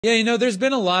Yeah, there's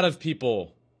been a lot of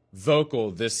people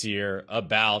vocal this year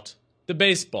about the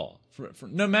baseball.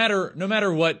 No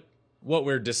matter what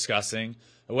we're discussing,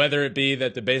 whether it be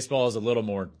that the baseball is a little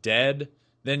more dead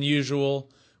than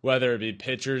usual, whether it be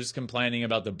pitchers complaining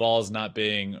about the balls not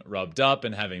being rubbed up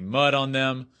and having mud on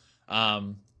them.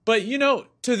 But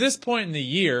to this point in the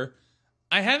year,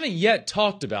 I haven't yet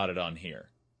talked about it on here.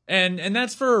 And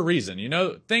that's for a reason.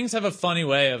 Things have a funny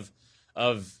way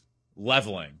of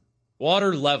leveling.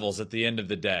 Water levels at the end of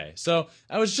the day. So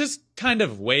I was just kind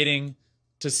of waiting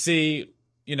to see,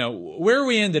 where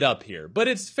we ended up here. But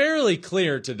it's fairly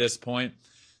clear to this point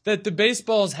that the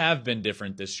baseballs have been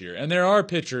different this year. And there are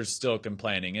pitchers still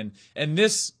complaining. And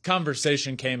this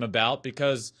conversation came about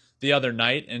because the other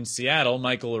night in Seattle,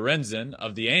 Michael Lorenzen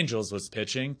of the Angels was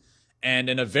pitching. And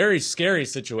in a very scary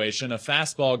situation, a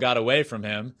fastball got away from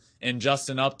him in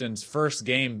Justin Upton's first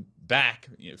game back,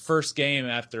 first game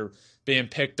after being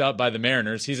picked up by the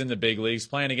Mariners. He's in the big leagues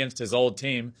playing against his old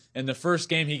team. In the first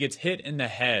game, he gets hit in the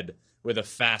head with a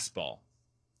fastball.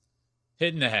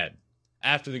 Hit in the head.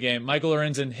 After the game, Michael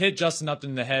Lorenzen hit Justin Upton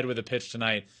in the head with a pitch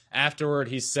tonight. Afterward,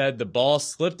 he said the ball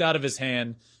slipped out of his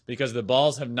hand because the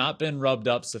balls have not been rubbed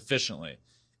up sufficiently.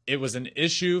 It was an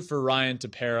issue for Ryan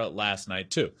Tepera last night,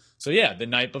 too. So, yeah, the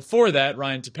night before that,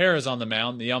 Ryan Tepera's on the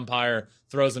mound. The umpire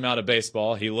throws him out a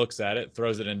baseball. He looks at it,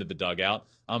 throws it into the dugout.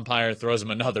 Umpire throws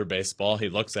him another baseball. He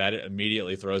looks at it,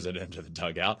 immediately throws it into the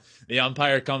dugout. The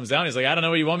umpire comes down. He's like, I don't know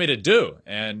what you want me to do.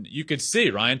 And you could see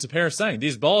Ryan Tepera saying,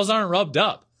 these balls aren't rubbed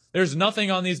up. There's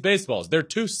nothing on these baseballs. They're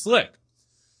too slick.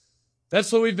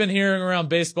 That's what we've been hearing around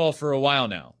baseball for a while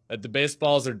now, that the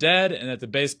baseballs are dead and that the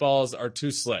baseballs are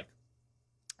too slick.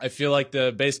 I feel like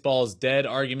the baseball is dead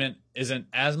argument isn't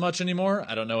as much anymore.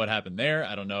 I don't know what happened there.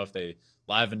 I don't know if they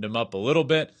livened them up a little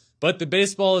bit. But the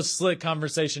baseball is slick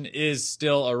conversation is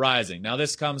still arising. Now,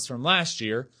 this comes from last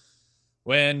year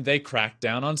when they cracked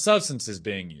down on substances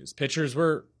being used. Pitchers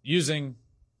were using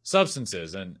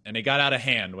substances, and it got out of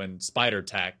hand when spider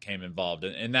tack came involved.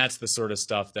 And that's the sort of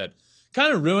stuff that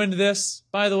kind of ruined this,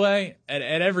 by the way, at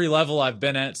every level I've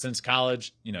been at since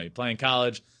college. You play in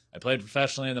college. I played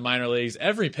professionally in the minor leagues.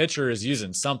 Every pitcher is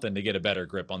using something to get a better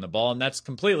grip on the ball, and that's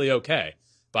completely okay,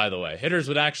 by the way. Hitters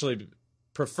would actually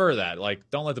prefer that. Like,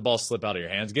 don't let the ball slip out of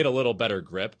your hands. Get a little better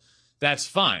grip. That's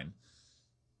fine.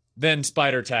 Then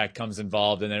spider tack comes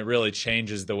involved, and it really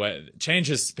changes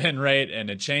changes spin rate, and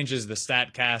it changes the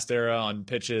StatCast era on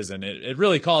pitches, and it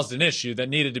really caused an issue that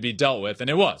needed to be dealt with, and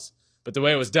it was. But the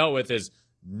way it was dealt with is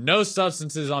no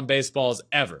substances on baseballs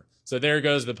ever. So there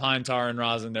goes the pine tar and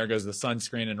rosin, there goes the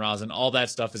sunscreen and rosin, all that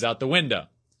stuff is out the window.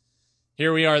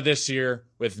 Here we are this year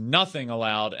with nothing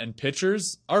allowed, and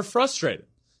pitchers are frustrated.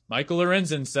 Michael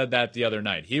Lorenzen said that the other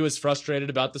night. He was frustrated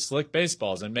about the slick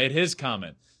baseballs and made his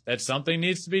comment that something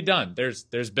needs to be done.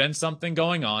 There's been something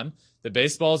going on. The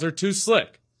baseballs are too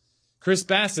slick. Chris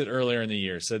Bassett earlier in the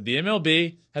year said the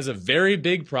MLB has a very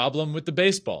big problem with the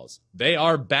baseballs. They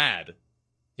are bad,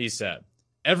 he said.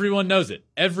 Everyone knows it.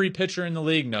 Every pitcher in the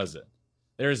league knows it.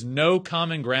 There is no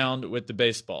common ground with the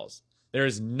baseballs. There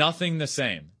is nothing the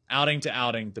same. Outing to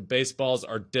outing, the baseballs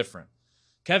are different.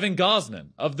 Kevin Gausman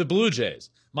of the Blue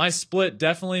Jays. My split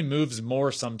definitely moves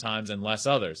more sometimes and less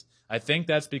others. I think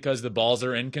that's because the balls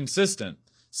are inconsistent.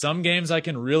 Some games I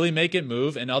can really make it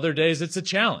move, and other days it's a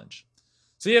challenge.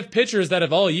 So you have pitchers that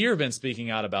have all year been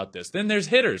speaking out about this. Then there's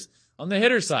hitters. On the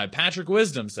hitter side, Patrick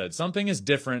Wisdom said something is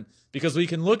different because we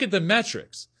can look at the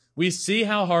metrics. We see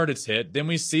how hard it's hit, then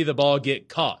we see the ball get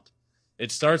caught.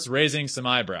 It starts raising some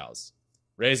eyebrows,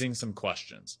 raising some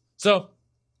questions. So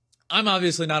I'm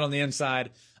obviously not on the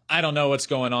inside. I don't know what's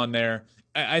going on there.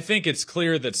 I think it's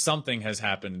clear that something has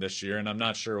happened this year, and I'm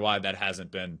not sure why that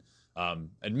hasn't been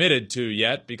admitted to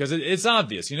yet, because it's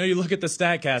obvious. You look at the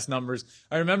StatCast numbers.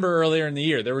 I remember earlier in the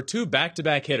year, there were two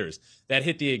back-to-back hitters that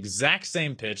hit the exact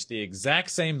same pitch, the exact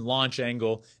same launch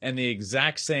angle, and the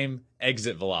exact same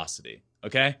exit velocity.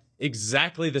 Okay?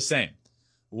 Exactly the same.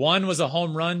 One was a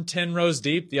home run 10 rows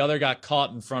deep. The other got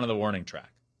caught in front of the warning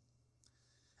track.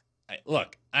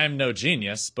 Look, I'm no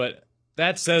genius, but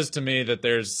that says to me that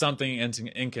there's something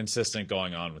inconsistent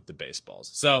going on with the baseballs.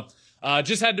 So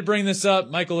just had to bring this up.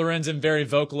 Michael Lorenzen very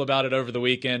vocal about it over the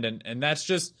weekend, and that's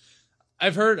just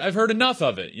I've heard enough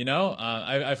of it.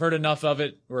 I've heard enough of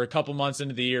it. We're a couple months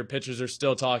into the year. Pitchers are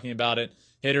still talking about it.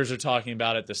 Hitters are talking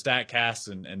about it. The StatCasts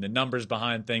and the numbers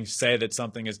behind things say that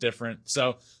something is different.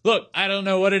 So look, I don't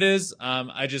know what it is.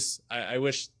 I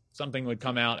wish something would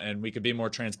come out and we could be more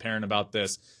transparent about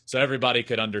this so everybody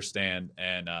could understand.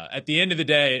 And at the end of the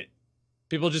day,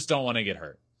 people just don't want to get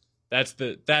hurt. That's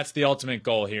the ultimate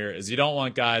goal here, is you don't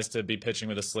want guys to be pitching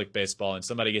with a slick baseball and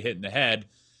somebody get hit in the head.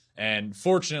 And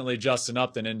fortunately, Justin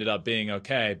Upton ended up being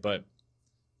okay, but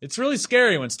it's really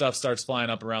scary when stuff starts flying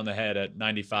up around the head at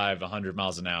 95, 100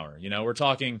 miles an hour. You know,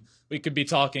 we could be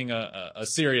talking a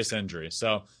serious injury.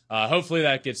 So hopefully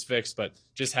that gets fixed, but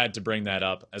just had to bring that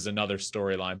up as another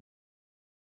storyline.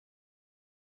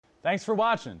 Thanks for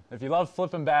watching. If you love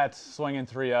flipping bats, swinging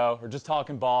 3-0, or just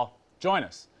talking ball, join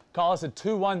us. Call us at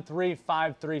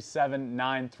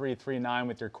 213-537-9339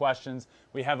 with your questions.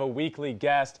 We have a weekly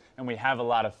guest, and we have a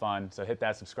lot of fun, so hit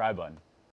that subscribe button.